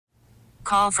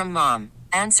Call from mom.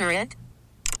 Answer it.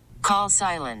 Call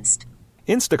silenced.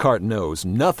 Instacart knows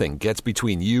nothing gets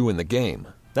between you and the game.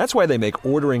 That's why they make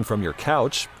ordering from your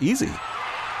couch easy.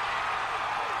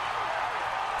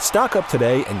 Stock up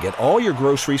today and get all your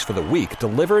groceries for the week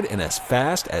delivered in as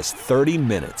fast as 30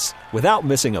 minutes without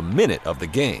missing a minute of the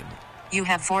game. You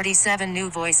have 47 new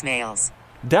voicemails.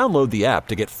 Download the app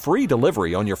to get free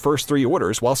delivery on your first 3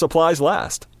 orders while supplies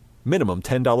last. Minimum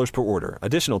 $10 per order.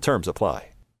 Additional terms apply.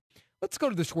 Let's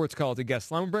go to the Schwartz Quality guest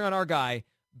line. We'll bring on our guy,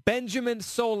 Benjamin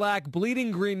Solak,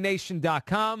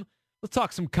 BleedingGreenNation.com. Let's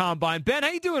talk some Combine. Ben, how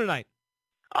you doing tonight?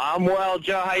 I'm well,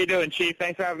 Joe. How you doing, Chief?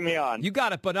 Thanks for having me on. You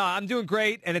got it, but I'm doing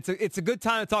great, and it's a good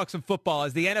time to talk some football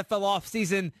as the NFL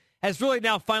offseason has really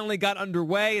now finally got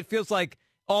underway. It feels like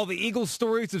all the Eagles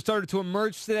stories have started to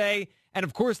emerge today, and,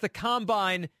 of course, the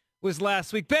Combine was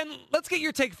last week. Ben, let's get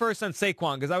your take first on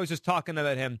Saquon, because I was just talking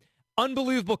about him.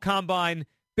 Unbelievable Combine.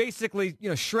 Basically,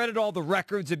 shredded all the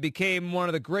records and became one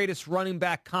of the greatest running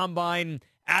back Combine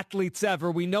athletes ever.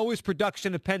 We know his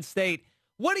production at Penn State.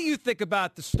 What do you think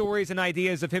about the stories and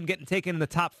ideas of him getting taken in the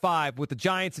top 5 with the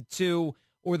Giants at 2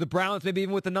 or the Browns maybe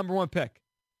even with the number 1 pick?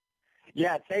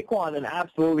 Yeah, Saquon, an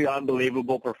absolutely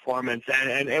unbelievable performance,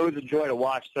 and it was a joy to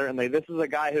watch, certainly. This is a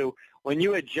guy who, when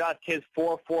you adjust his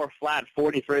 4.4 flat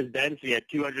 40 for his density at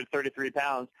 233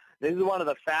 pounds, this is one of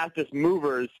the fastest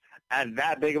movers at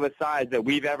that big of a size that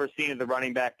we've ever seen at the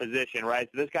running back position, right?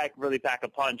 So this guy can really pack a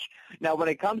punch. Now, when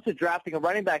it comes to drafting a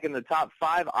running back in the top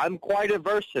 5, I'm quite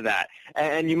averse to that.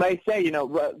 And you may say,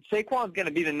 Saquon's going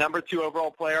to be the number 2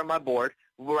 overall player on my board,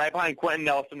 right behind Quentin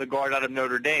Nelson, the guard out of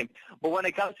Notre Dame. But when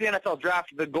it comes to the NFL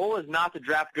draft, the goal is not to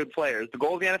draft good players. The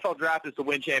goal of the NFL draft is to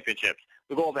win championships.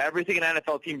 The goal of everything an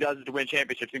NFL team does is to win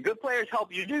championships. And good players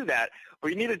help you do that,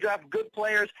 but you need to draft good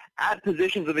players at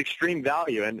positions of extreme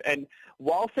value. And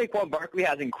while Saquon Barkley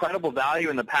has incredible value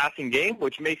in the passing game,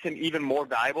 which makes him even more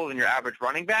valuable than your average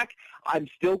running back, I'm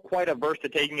still quite averse to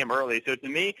taking him early. So to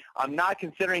me, I'm not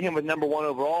considering him with number 1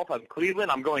 overall. If I'm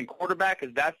Cleveland, I'm going quarterback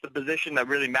because that's the position that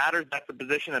really matters. That's the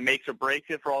position that makes or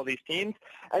breaks it for all these teams.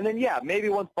 And then, maybe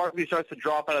once Barkley starts to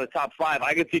drop out of the top 5,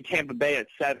 I could see Tampa Bay at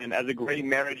 7 as a great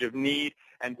marriage of need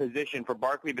and position for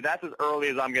Barkley, but that's as early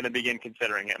as I'm going to begin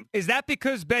considering him. Is that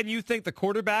because, Ben, you think the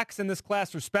quarterbacks in this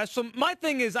class are special? My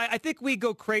thing is I think we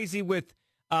go crazy with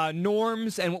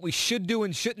norms and what we should do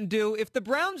and shouldn't do. If the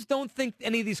Browns don't think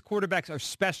any of these quarterbacks are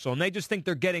special and they just think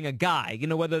they're getting a guy,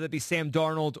 whether that be Sam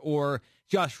Darnold or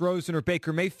Josh Rosen or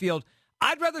Baker Mayfield,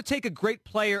 I'd rather take a great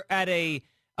player at a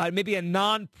maybe a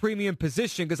non-premium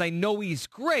position because I know he's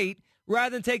great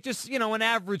rather than take just, an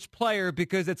average player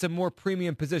because it's a more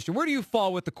premium position. Where do you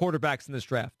fall with the quarterbacks in this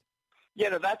draft? Yeah,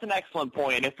 no, that's an excellent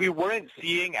point. If we weren't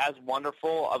seeing as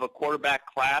wonderful of a quarterback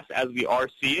class as we are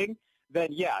seeing,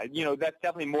 then, that's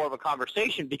definitely more of a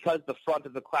conversation because the front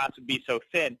of the class would be so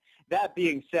thin. That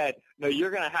being said,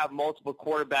 you're going to have multiple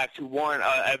quarterbacks who warrant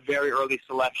a very early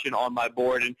selection on my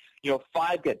board. And,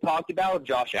 5 get talked about,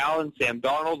 Josh Allen, Sam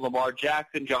Darnold, Lamar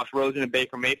Jackson, Josh Rosen, and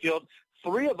Baker Mayfield.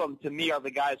 3 of them, to me, are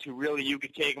the guys who really you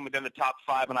could take them within the top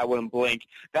 5, and I wouldn't blink.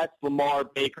 That's Lamar,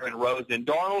 Baker, and Rosen.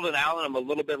 Darnold and Allen I'm a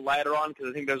little bit lighter on because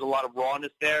I think there's a lot of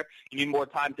rawness there. You need more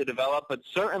time to develop. But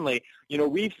certainly,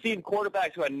 we've seen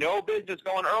quarterbacks who had no business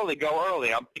going early go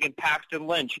early. I'm thinking Paxton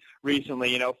Lynch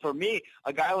recently. For me,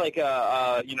 a guy like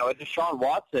a Deshaun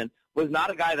Watson was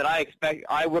not a guy that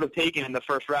I would have taken in the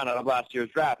first round out of last year's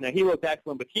draft. Now, he looked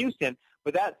excellent with Houston,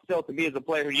 but that still, to me, is a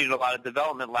player who needed a lot of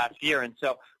development last year. And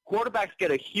so quarterbacks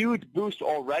get a huge boost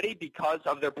already because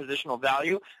of their positional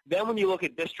value. Then when you look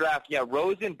at this draft,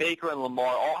 Rosen, Baker, and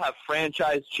Lamar all have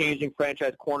franchise-changing,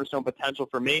 franchise cornerstone potential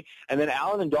for me. And then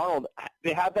Allen and Darnold,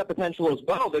 they have that potential as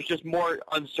well. There's just more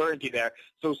uncertainty there.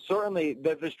 So certainly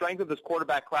the strength of this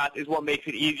quarterback class is what makes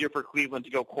it easier for Cleveland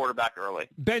to go quarterback early.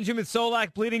 Benjamin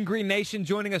Solak, Bleeding Green Nation,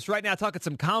 joining us right now, talking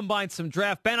some combine, some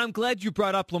draft. Ben, I'm glad you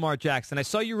brought up Lamar Jackson. I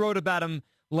saw you wrote about him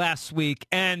last week,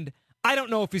 and I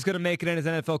don't know if he's going to make it in as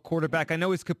an NFL quarterback. I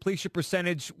know his completion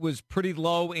percentage was pretty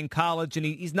low in college, and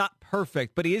he's not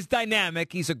perfect, but he is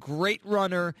dynamic. He's a great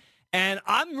runner, and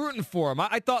I'm rooting for him.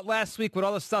 I thought last week with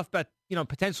all the stuff about,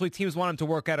 potentially teams want him to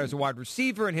work out as a wide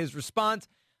receiver and his response,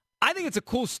 I think it's a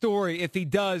cool story if he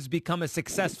does become a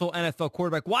successful NFL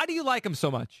quarterback. Why do you like him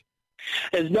so much?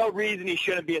 There's no reason he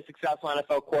shouldn't be a successful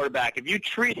NFL quarterback. If you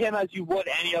treat him as you would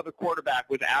any other quarterback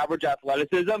with average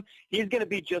athleticism, he's going to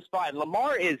be just fine.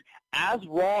 Lamar is as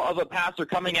raw of a passer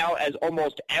coming out as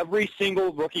almost every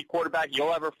single rookie quarterback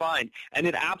you'll ever find, and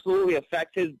it absolutely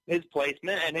affects his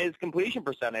placement and his completion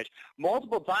percentage.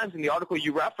 Multiple times in the article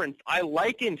you referenced, I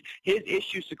likened his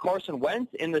issues to Carson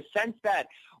Wentz in the sense that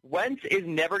Wentz is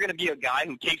never going to be a guy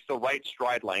who takes the right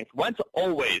stride length. Wentz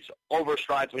always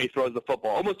overstrides when he throws the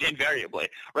football, almost invariably,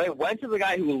 right? Wentz is a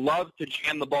guy who loves to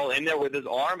jam the ball in there with his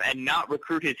arm and not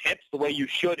recruit his hips the way you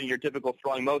should in your typical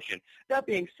throwing motion. That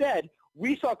being said,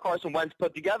 we saw Carson Wentz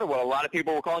put together what a lot of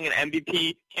people were calling an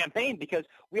MVP campaign, because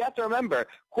we have to remember,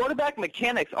 quarterback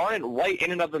mechanics aren't right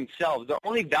in and of themselves. They're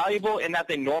only valuable in that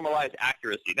they normalize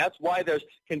accuracy. That's why there's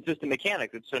consistent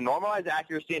mechanics. It's to normalize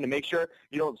accuracy and to make sure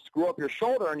you don't screw up your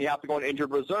shoulder and you have to go on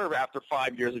injured reserve after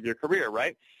 5 years of your career,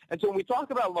 right? And so when we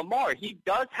talk about Lamar, he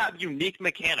does have unique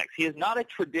mechanics. He is not a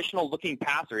traditional-looking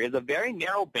passer. He has a very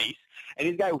narrow base, and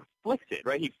he's a guy who flicks it,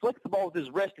 right? He flicks the ball with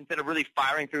his wrist instead of really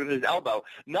firing through with his elbow,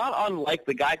 not unlike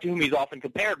the guy to whom he's often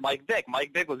compared, Mike Vick.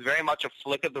 Mike Vick was very much a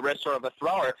flick of the wrist sort of a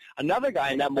thrower. Another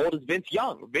guy in that mold is Vince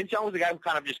Young. Vince Young was a guy who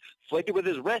kind of just flicked it with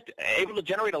his wrist, able to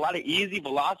generate a lot of easy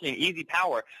velocity and easy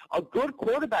power. A good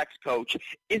quarterback's coach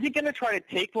isn't going to try to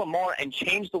take Lamar and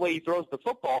change the way he throws the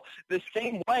football the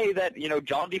same way that,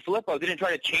 John DeFilippo didn't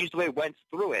try to change the way Wentz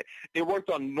threw it. They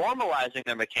worked on normalizing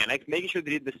their mechanics, making sure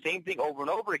they did the same thing over and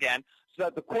over again, so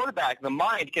that the quarterback, the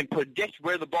mind, can predict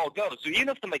where the ball goes. So even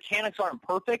if the mechanics aren't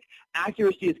perfect,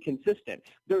 accuracy is consistent.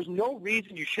 There's no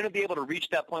reason you shouldn't be able to reach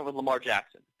that point with Lamar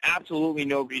Jackson. Absolutely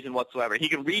no reason whatsoever. He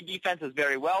can read defenses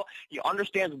very well. He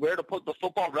understands where to put the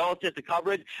football relative to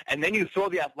coverage, and then you throw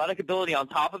the athletic ability on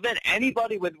top of it.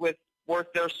 Anybody with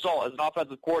worth their salt as an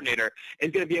offensive coordinator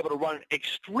is going to be able to run an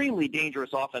extremely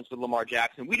dangerous offense with Lamar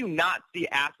Jackson. We do not see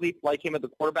athletes like him at the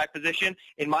quarterback position,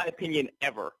 in my opinion,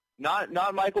 ever.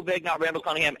 Not Michael Vick, not Randall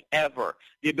Cunningham, ever,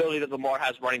 the ability that Lamar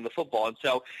has running the football. And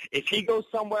so if he goes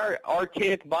somewhere,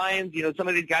 archaic minds, some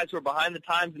of these guys who are behind the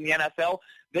times in the NFL,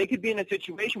 they could be in a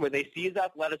situation where they see his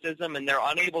athleticism and they're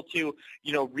unable to,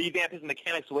 revamp his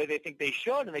mechanics the way they think they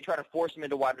should, and they try to force him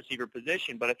into wide receiver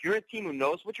position. But if you're a team who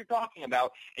knows what you're talking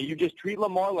about and you just treat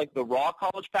Lamar like the raw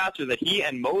college passer that he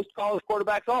and most college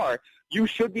quarterbacks are, you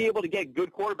should be able to get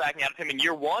good quarterbacking out of him in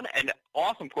year one and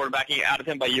awesome quarterbacking out of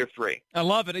him by year 3. I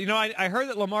love it. I heard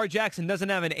that Lamar Jackson doesn't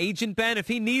have an agent, Ben. If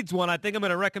he needs one, I think I'm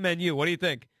going to recommend you. What do you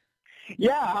think?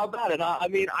 Yeah, how about it? I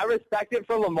mean, I respect it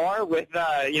for Lamar with,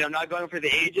 not going for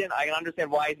the agent. I can understand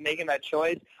why he's making that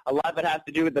choice. A lot of it has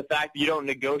to do with the fact that you don't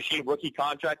negotiate rookie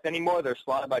contracts anymore. They're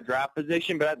slotted by draft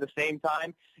position. But at the same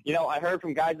time, I heard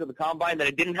from guys at the Combine that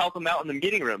it didn't help him out in the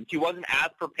meeting rooms. He wasn't as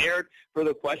prepared for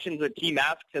the questions the team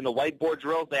asks and the whiteboard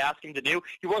drills they ask him to do.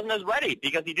 He wasn't as ready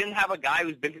because he didn't have a guy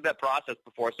who's been through that process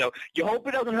before. So you hope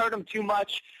it doesn't hurt him too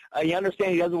much. You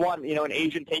understand he doesn't want, an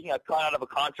agent taking a cut out of a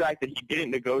contract that he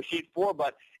didn't negotiate for,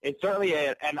 but it's certainly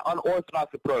an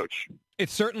unorthodox approach. It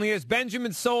certainly is.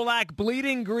 Benjamin Solak,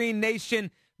 Bleeding Green Nation.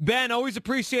 Ben, always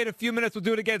appreciate a few minutes. We'll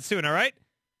do it again soon, all right?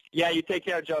 Yeah, you take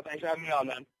care, Joe. Thanks for having me on,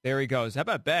 man. There he goes. How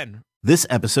about Ben? This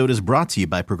episode is brought to you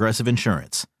by Progressive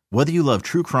Insurance. Whether you love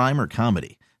true crime or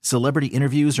comedy, celebrity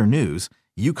interviews or news,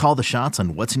 you call the shots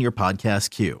on what's in your podcast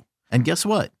queue. And guess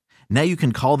what? Now you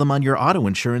can call them on your auto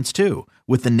insurance, too,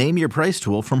 with the Name Your Price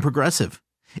tool from Progressive.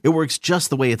 It works just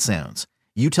the way it sounds.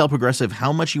 You tell Progressive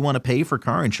how much you want to pay for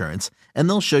car insurance, and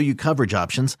they'll show you coverage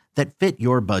options that fit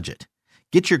your budget.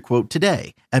 Get your quote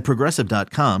today at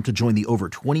Progressive.com to join the over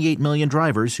 28 million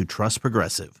drivers who trust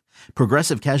Progressive.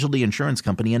 Progressive Casualty Insurance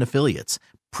Company and Affiliates.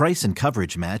 Price and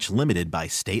coverage match limited by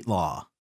state law.